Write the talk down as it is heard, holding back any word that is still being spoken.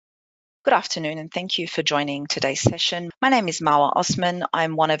Good afternoon, and thank you for joining today's session. My name is 𝗰𝗲𝗲𝗀𝗲𝗀.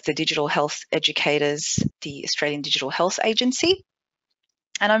 I'm one of the digital health educators, the Australian Digital Health Agency,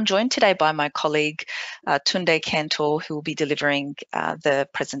 and I'm joined today by my colleague 𝗰𝗶𝗱𝗲𝗀𝗀𝗀𝗀, who will be delivering the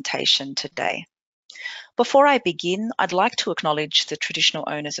presentation today. Before I begin, I'd like to acknowledge the traditional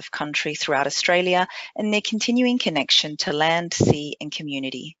owners of country throughout Australia and their continuing connection to land, sea, and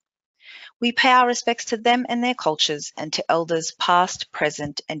community. We pay our respects to them and their cultures and to elders past,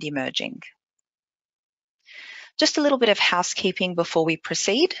 present, and emerging. Just a little bit of housekeeping before we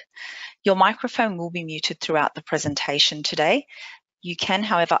proceed. Your microphone will be muted throughout the presentation today. You can,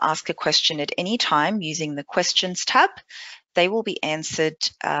 however, ask a question at any time using the Questions tab. They will be answered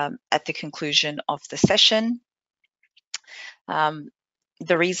at the conclusion of the session.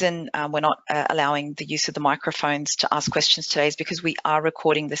 The reason we're not allowing the use of the microphones to ask questions today is because we are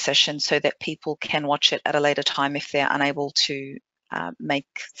recording the session so that people can watch it at a later time if they're unable to make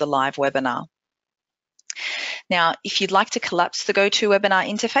the live webinar. Now, if you'd like to collapse the GoToWebinar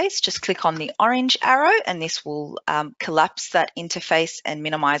interface, just click on the orange arrow and this will collapse that interface and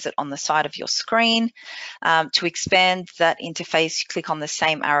minimize it on the side of your screen. To expand that interface, click on the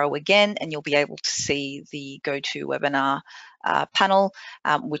same arrow again and you'll be able to see the GoToWebinar panel,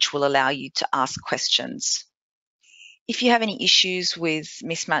 which will allow you to ask questions. If you have any issues with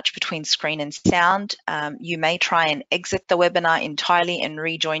mismatch between screen and sound, you may try and exit the webinar entirely and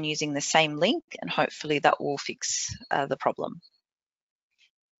rejoin using the same link, and hopefully that will fix the problem.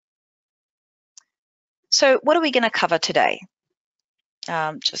 So what are we going to cover today?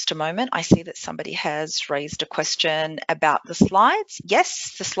 Just a moment. I see that somebody has raised a question about the slides.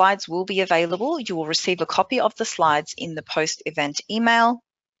 Yes, the slides will be available. You will receive a copy of the slides in the post-event email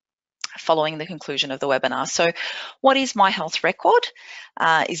following the conclusion of the webinar. So what is My Health Record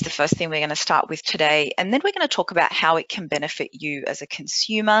is the first thing we're going to start with today. And then we're going to talk about how it can benefit you as a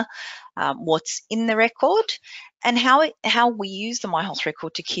consumer, what's in the record, and how we use the My Health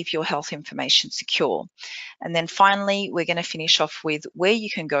Record to keep your health information secure. And then finally, we're going to finish off with where you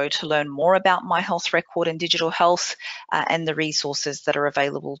can go to learn more about My Health Record and digital health and the resources that are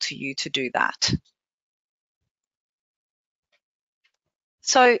available to you to do that.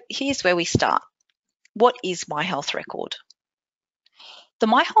 So here's where we start. What is My Health Record? The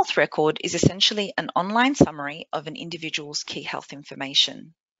My Health Record is essentially an online summary of an individual's key health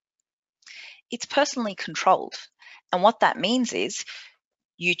information. It's personally controlled, and what that means is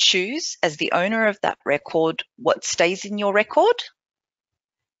you choose, as the owner of that record, what stays in your record,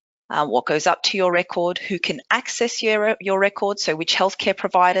 what goes up to your record, who can access your record, so which healthcare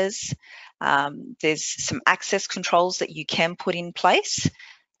providers. There's some access controls that you can put in place,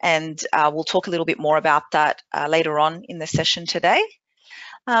 and we'll talk a little bit more about that later on in the session today.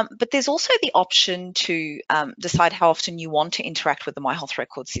 But there's also the option to decide how often you want to interact with the My Health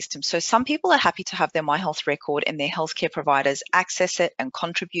Record system. So some people are happy to have their My Health Record and their healthcare providers access it and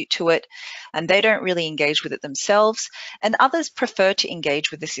contribute to it, and they don't really engage with it themselves. And others prefer to engage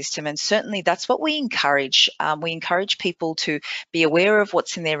with the system, and certainly that's what we encourage. We encourage people to be aware of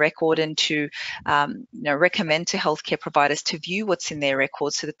what's in their record and to recommend to healthcare providers to view what's in their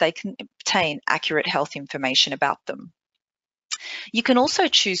record so that they can obtain accurate health information about them. You can also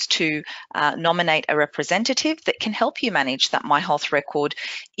choose to nominate a representative that can help you manage that My Health Record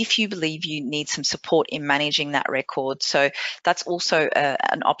if you believe you need some support in managing that record. So that's also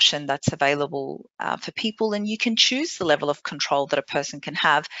an option that's available for people, and you can choose the level of control that a person can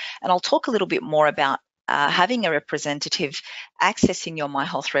have. And I'll talk a little bit more about having a representative accessing your My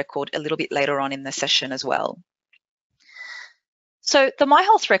Health Record a little bit later on in the session as well. So the My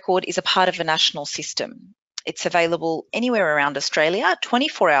Health Record is a part of a national system. It's available anywhere around Australia,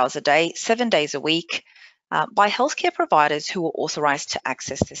 24 hours a day, 7 days a week, by healthcare providers who are authorised to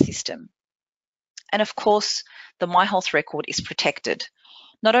access the system. And of course, the My Health Record is protected,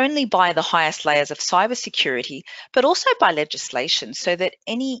 not only by the highest layers of cybersecurity, but also by legislation, so that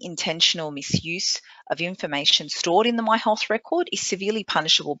any intentional misuse of information stored in the My Health Record is severely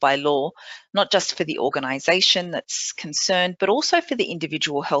punishable by law, not just for the organisation that's concerned, but also for the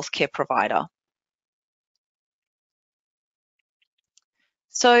individual healthcare provider.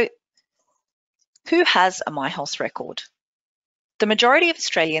 So, who has a My Health Record? The majority of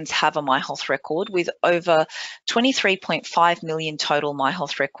Australians have a My Health Record, with over 23.5 million total My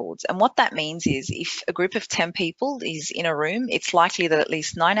Health Records. And what that means is if a group of 10 people is in a room, it's likely that at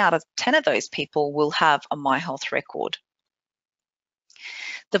least 9 out of 10 of those people will have a My Health Record.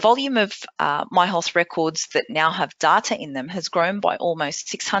 The volume of My Health Records that now have data in them has grown by almost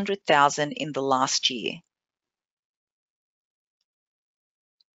 600,000 in the last year.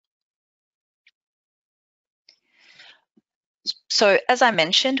 So as I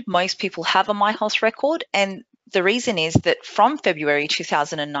mentioned, most people have a My Health record, and the reason is that from February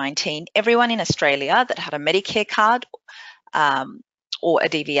 2019, everyone in Australia that had a Medicare card or a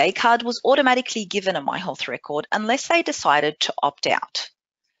DVA card was automatically given a My Health record unless they decided to opt out,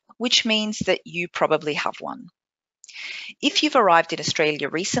 which means that you probably have one. If you've arrived in Australia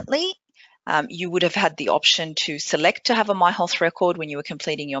recently, you would have had the option to select to have a My Health record when you were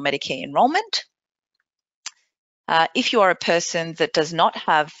completing your Medicare enrolment. If you are a person that does not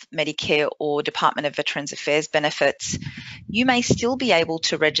have Medicare or Department of Veterans Affairs benefits, you may still be able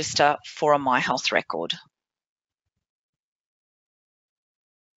to register for a My Health record.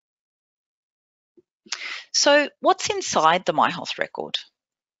 So what's inside the My Health record?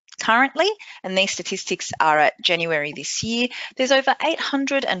 Currently, and these statistics are at January this year, there's over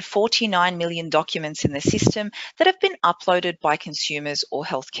 849 million documents in the system that have been uploaded by consumers or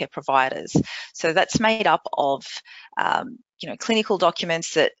healthcare providers. So that's made up of clinical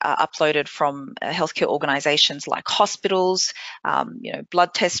documents that are uploaded from healthcare organisations like hospitals,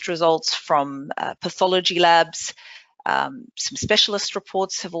 blood test results from pathology labs. Some specialist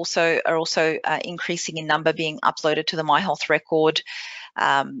reports are also increasing in number being uploaded to the My Health record.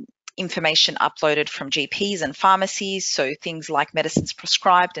 Information uploaded from GPs and pharmacies, so things like medicines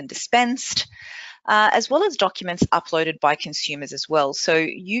prescribed and dispensed, as well as documents uploaded by consumers as well. So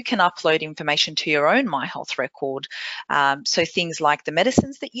you can upload information to your own My Health record. So things like the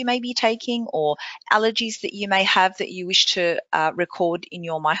medicines that you may be taking or allergies that you may have that you wish to record in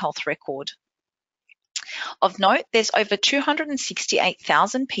your My Health record. Of note, there's over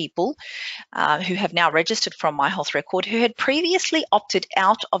 268,000 people who have now registered from My Health record who had previously opted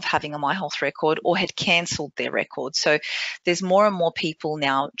out of having a My Health record or had cancelled their record. So there's more and more people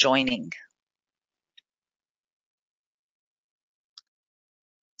now joining.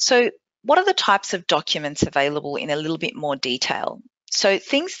 So what are the types of documents available in a little bit more detail? So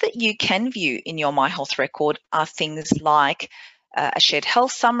things that you can view in your My Health record are things like a shared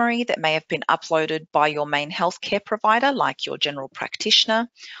health summary that may have been uploaded by your main healthcare provider, like your general practitioner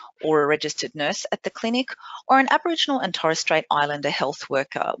or a registered nurse at the clinic, or an Aboriginal and Torres Strait Islander health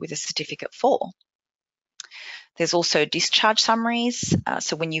worker with a certificate for. There's also discharge summaries.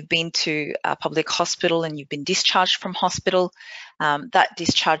 So when you've been to a public hospital and you've been discharged from hospital, that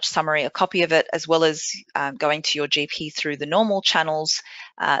discharge summary, a copy of it, as well as going to your GP through the normal channels,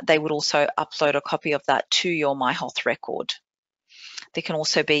 they would also upload a copy of that to your My Health record. There can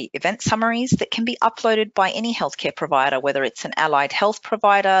also be event summaries that can be uploaded by any healthcare provider, whether it's an allied health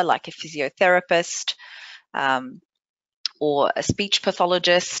provider like a physiotherapist or a speech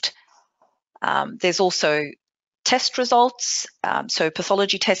pathologist. There's also test results, so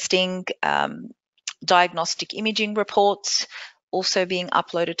pathology testing, diagnostic imaging reports, also being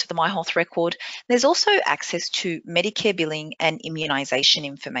uploaded to the My Health record. There's also access to Medicare billing and immunisation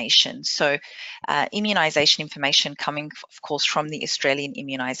information. So immunisation information coming, of course, from the Australian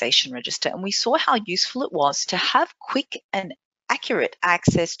Immunisation Register. And we saw how useful it was to have quick and accurate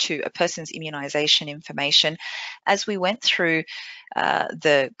access to a person's immunisation information as we went through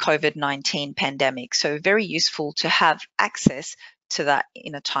the COVID-19 pandemic. So very useful to have access to that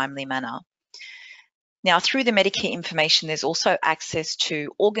in a timely manner. Now, through the Medicare information, there's also access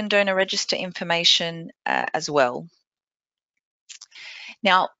to organ donor register information as well.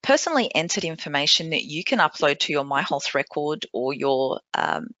 Now, personally entered information that you can upload to your My Health record or your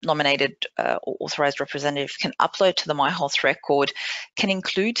nominated or authorised representative can upload to the My Health record can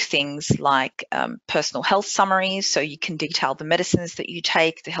include things like personal health summaries, so you can detail the medicines that you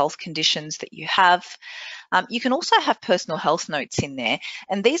take, the health conditions that you have. You can also have personal health notes in there,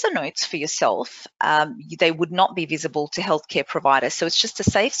 and these are notes for yourself. They would not be visible to healthcare providers, so it's just a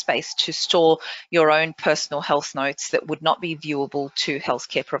safe space to store your own personal health notes that would not be viewable to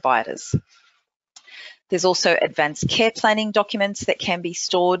healthcare providers. There's also advanced care planning documents that can be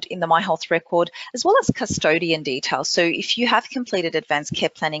stored in the My Health record, as well as custodian details. So if you have completed advanced care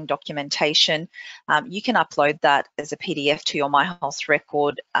planning documentation, you can upload that as a PDF to your My Health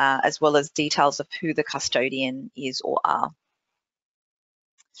record, as well as details of who the custodian is or are.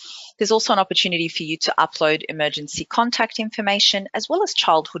 There's also an opportunity for you to upload emergency contact information, as well as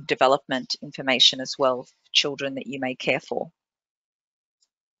childhood development information as well for children that you may care for.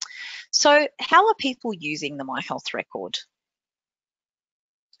 So how are people using the My Health record?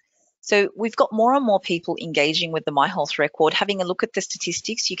 So we've got more and more people engaging with the My Health Record. Having a look at the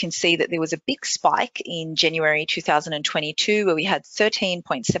statistics, you can see that there was a big spike in January 2022 where we had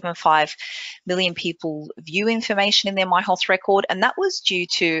 13.75 million people view information in their My Health Record, and that was due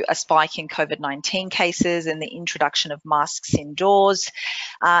to a spike in COVID-19 cases and the introduction of masks indoors.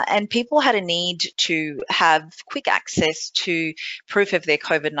 And people had a need to have quick access to proof of their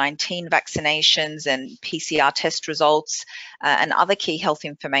COVID-19 vaccinations and PCR test results and other key health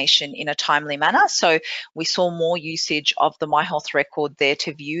information in a timely manner. So we saw more usage of the My Health Record there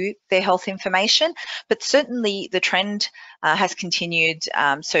to view their health information, but certainly the trend has continued.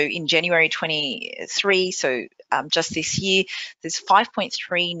 So in January 23, so just this year, there's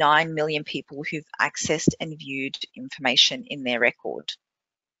 5.39 million people who've accessed and viewed information in their record.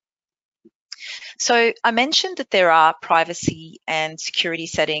 So I mentioned that there are privacy and security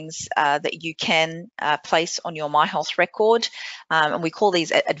settings that you can place on your My Health Record, and we call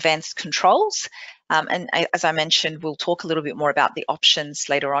these advanced controls. And as I mentioned, we'll talk a little bit more about the options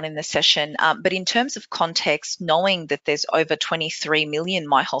later on in the session. But in terms of context, knowing that there's over 23 million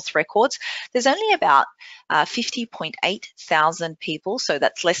My Health Records, there's only about 50.8 thousand people, so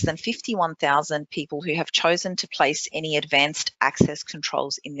that's less than 51,000 people who have chosen to place any advanced access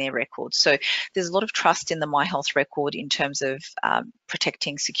controls in their records. So there's a lot of trust in the My Health Record in terms of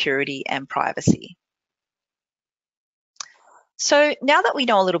protecting security and privacy. So now that we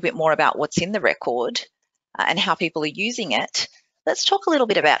know a little bit more about what's in the record and how people are using it, let's talk a little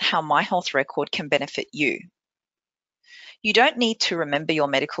bit about how My Health Record can benefit you. You don't need to remember your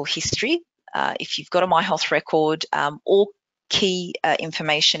medical history. If you've got a My Health Record, all key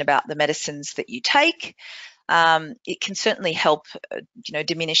information about the medicines that you take, it can certainly help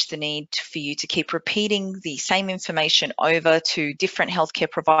diminish the need for you to keep repeating the same information over to different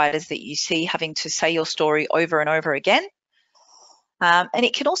healthcare providers that you see, having to say your story over and over again. And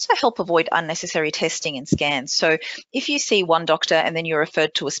it can also help avoid unnecessary testing and scans. So if you see one doctor and then you're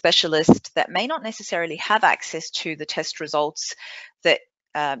referred to a specialist that may not necessarily have access to the test results that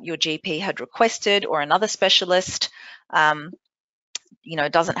your GP had requested, or another specialist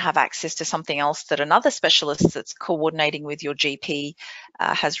doesn't have access to something else that another specialist that's coordinating with your GP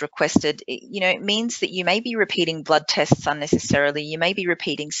has requested, it means that you may be repeating blood tests unnecessarily. You may be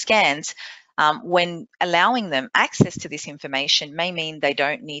repeating scans. When allowing them access to this information may mean they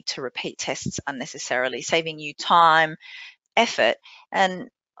don't need to repeat tests unnecessarily, saving you time, effort, and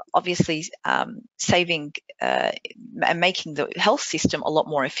obviously saving and making the health system a lot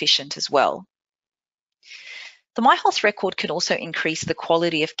more efficient as well. The My Health Record can also increase the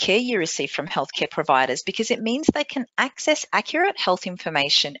quality of care you receive from healthcare providers because it means they can access accurate health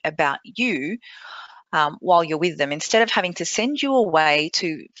information about you while you're with them, instead of having to send you away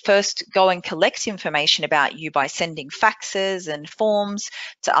to first go and collect information about you by sending faxes and forms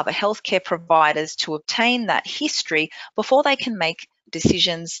to other healthcare providers to obtain that history before they can make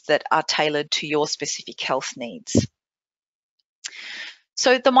decisions that are tailored to your specific health needs.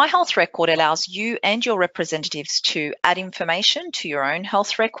 So the My Health Record allows you and your representatives to add information to your own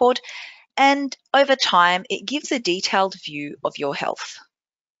health record, and over time, it gives a detailed view of your health.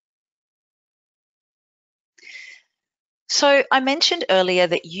 So I mentioned earlier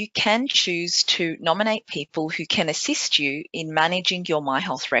that you can choose to nominate people who can assist you in managing your My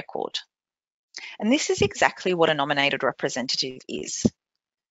Health Record. And this is exactly what a nominated representative is.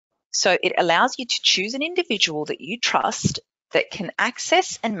 So it allows you to choose an individual that you trust that can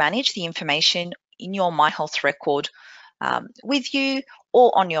access and manage the information in your My Health Record with you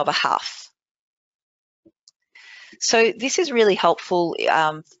or on your behalf. So this is really helpful,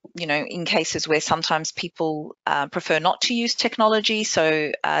 in cases where sometimes people prefer not to use technology,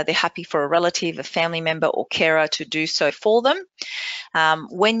 so they're happy for a relative, a family member or carer to do so for them.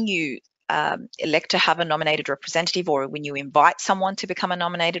 When you elect to have a nominated representative, or when you invite someone to become a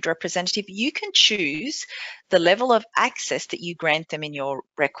nominated representative, you can choose the level of access that you grant them in your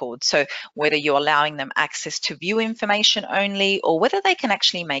record. So whether you're allowing them access to view information only, or whether they can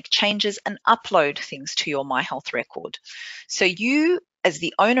actually make changes and upload things to your My Health Record. So you, as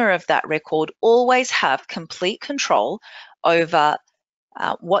the owner of that record, always have complete control over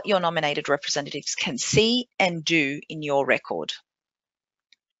what your nominated representatives can see and do in your record.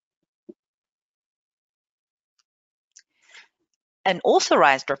 An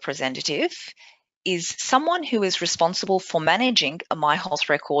authorized representative is someone who is responsible for managing a My Health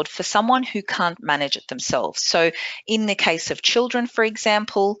Record for someone who can't manage it themselves. So in the case of children, for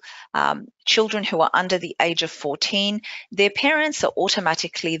example, children who are under the age of 14, their parents are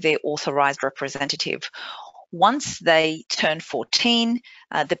automatically their authorized representative. Once they turn 14,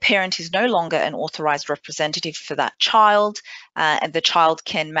 the parent is no longer an authorised representative for that child, and the child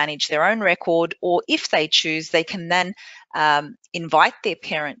can manage their own record, or if they choose, they can then invite their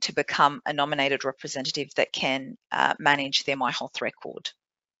parent to become a nominated representative that can manage their My Health record.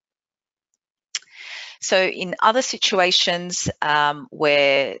 So in other situations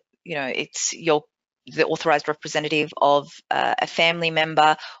where it's the authorised representative of a family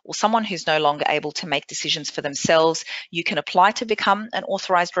member or someone who's no longer able to make decisions for themselves, you can apply to become an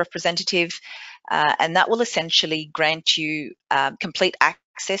authorised representative, and that will essentially grant you complete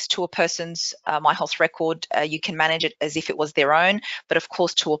access to a person's My Health record. You can manage it as if it was their own, but of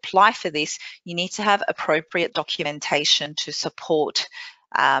course, to apply for this, you need to have appropriate documentation to support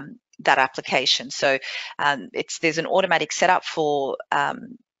that application. So there's an automatic setup for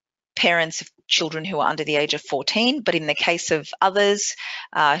parents of children who are under the age of 14, but in the case of others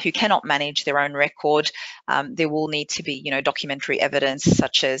who cannot manage their own record, there will need to be, documentary evidence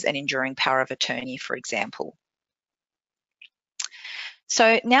such as an enduring power of attorney, for example.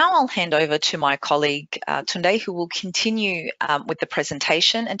 So now I'll hand over to my colleague Tunde, who will continue with the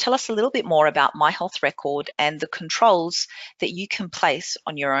presentation and tell us a little bit more about My Health record and the controls that you can place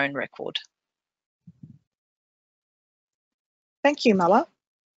on your own record. Thank you, Mala.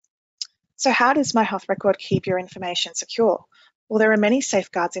 So how does My Health record keep your information secure? Well, there are many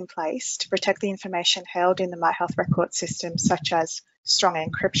safeguards in place to protect the information held in the My Health record system, such as strong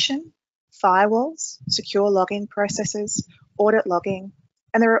encryption, firewalls, secure login processes, audit logging,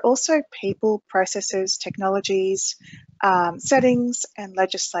 and there are also people, processes, technologies, settings, and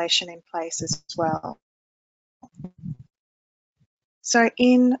legislation in place as well. So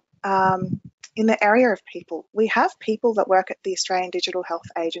in the area of people, we have people that work at the Australian Digital Health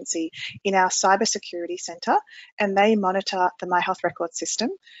Agency in our Cybersecurity Centre, and they monitor the My Health record system.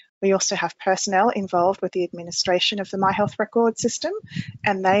 We also have personnel involved with the administration of the My Health record system,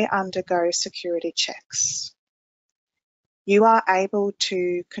 and they undergo security checks. You are able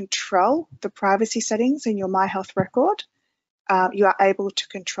to control the privacy settings in your My Health record. You are able to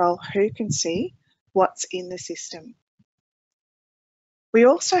control who can see what's in the system. We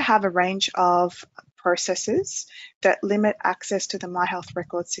also have a range of processes that limit access to the My Health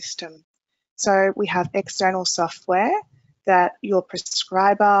record system. So we have external software that your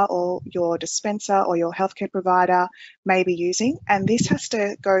prescriber or your dispenser or your healthcare provider may be using, and this has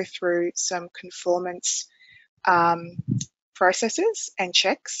to go through some conformance processes and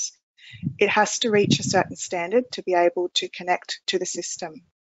checks. It has to reach a certain standard to be able to connect to the system.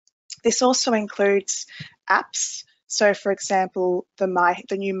 This also includes apps. So for example, the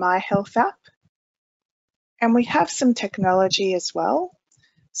new My Health app. And we have some technology as well.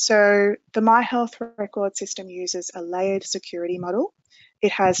 So the My Health record system uses a layered security model.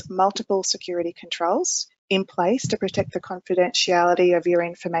 It has multiple security controls in place to protect the confidentiality of your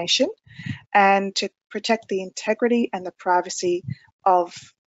information and to protect the integrity and the privacy of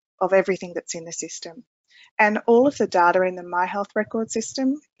everything that's in the system. And all of the data in the My Health record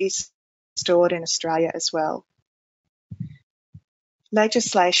system is stored in Australia as well.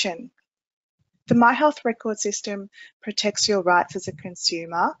 Legislation. The My Health record system protects your rights as a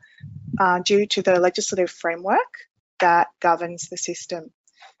consumer due to the legislative framework that governs the system.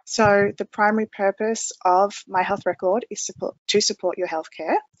 So the primary purpose of My Health record is to support your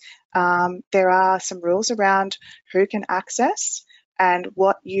healthcare. There are some rules around who can access and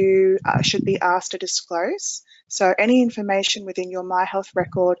what you should be asked to disclose. So any information within your My Health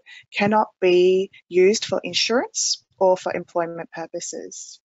record cannot be used for insurance or for employment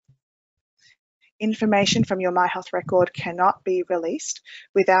purposes. Information from your My Health record cannot be released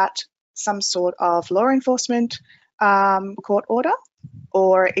without some sort of law enforcement court order,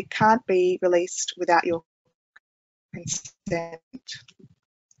 or it can't be released without your consent.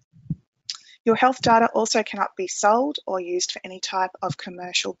 Your health data also cannot be sold or used for any type of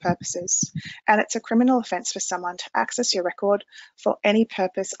commercial purposes, and it's a criminal offence for someone to access your record for any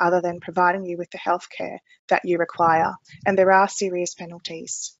purpose other than providing you with the healthcare that you require, and there are serious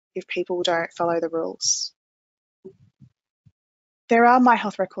penalties if people don't follow the rules. There are My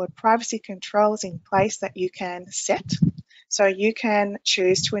Health record privacy controls in place that you can set. So you can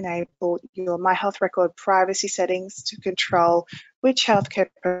choose to enable your My Health record privacy settings to control which healthcare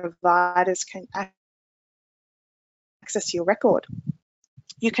providers can access your record.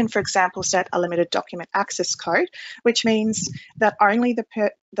 You can, for example, set a limited document access code, which means that only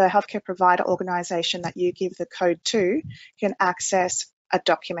the healthcare provider organisation that you give the code to can access a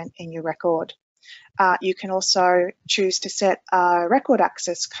document in your record. You can also choose to set a record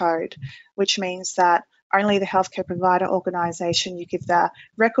access code, which means that only the healthcare provider organisation you give the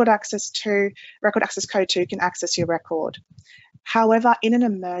record access code to can access your record. However, in an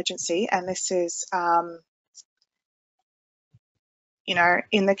emergency, and this is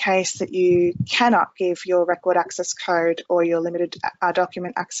in the case that you cannot give your record access code or your limited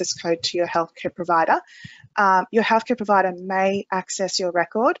document access code to your healthcare provider may access your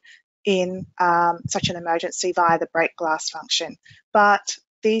record in such an emergency via the break glass function. But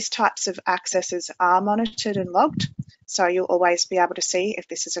these types of accesses are monitored and logged, so you'll always be able to see if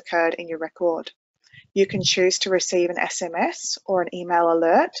this has occurred in your record. You can choose to receive an SMS or an email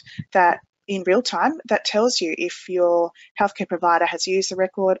alert that in real time that tells you if your healthcare provider has used the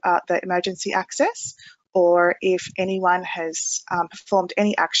record, the emergency access, or if anyone has performed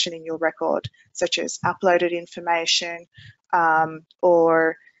any action in your record, such as uploaded information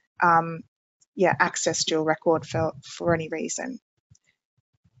or accessed your record for any reason.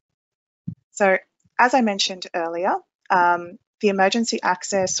 So as I mentioned earlier, the emergency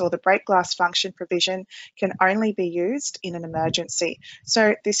access or the break glass function provision can only be used in an emergency.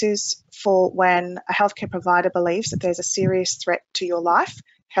 So this is for when a healthcare provider believes that there's a serious threat to your life,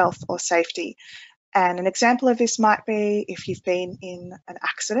 health or safety. And an example of this might be if you've been in an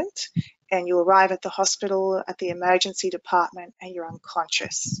accident and you arrive at the hospital at the emergency department and you're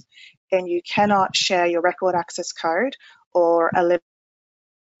unconscious and you cannot share your record access code or a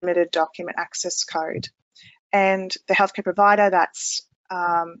limited document access code. And the healthcare provider that's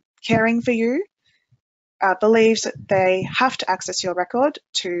caring for you believes that they have to access your record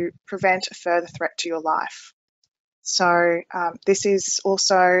to prevent a further threat to your life. So this is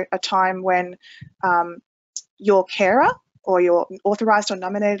also a time when your carer or your authorised or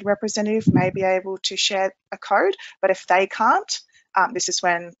nominated representative may be able to share a code, but if they can't, this is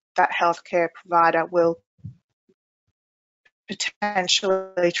when that healthcare provider will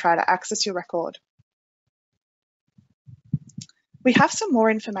potentially try to access your record. We have some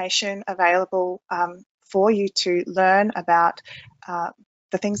more information available for you to learn about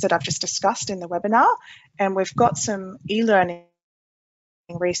the things that I've just discussed in the webinar, and we've got some e-learning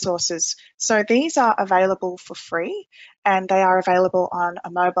resources. So these are available for free and they are available on a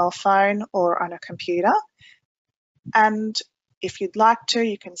mobile phone or on a computer. And if you'd like to,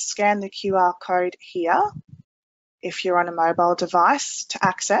 you can scan the QR code here if you're on a mobile device to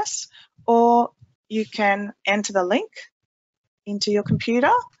access, or you can enter the link into your computer,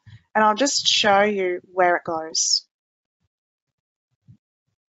 and I'll just show you where it goes.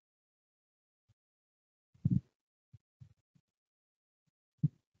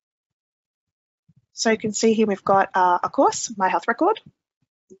 So you can see here we've got a course, My Health Record.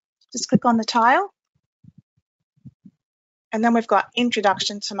 Just click on the tile. And then we've got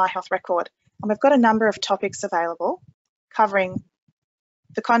Introduction to My Health Record. And we've got a number of topics available covering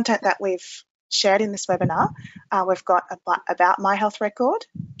the content that we've shared in this webinar. We've got about My Health Record,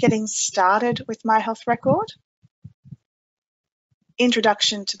 getting started with My Health Record,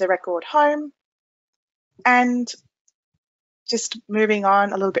 introduction to the record home, and just moving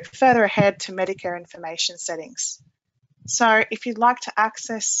on a little bit further ahead to Medicare information settings. So if you'd like to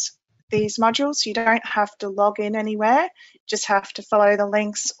access these modules, you don't have to log in anywhere, just have to follow the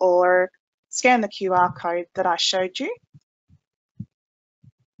links or scan the QR code that I showed you.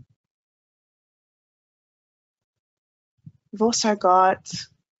 We've also got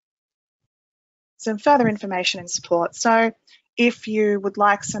some further information and support. So if you would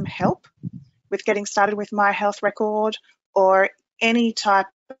like some help with getting started with My Health Record or any type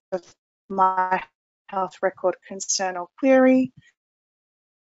of My Health Record concern or query,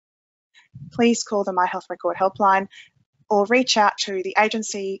 please call the My Health Record helpline or reach out to the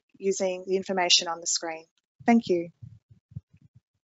agency using the information on the screen. Thank you.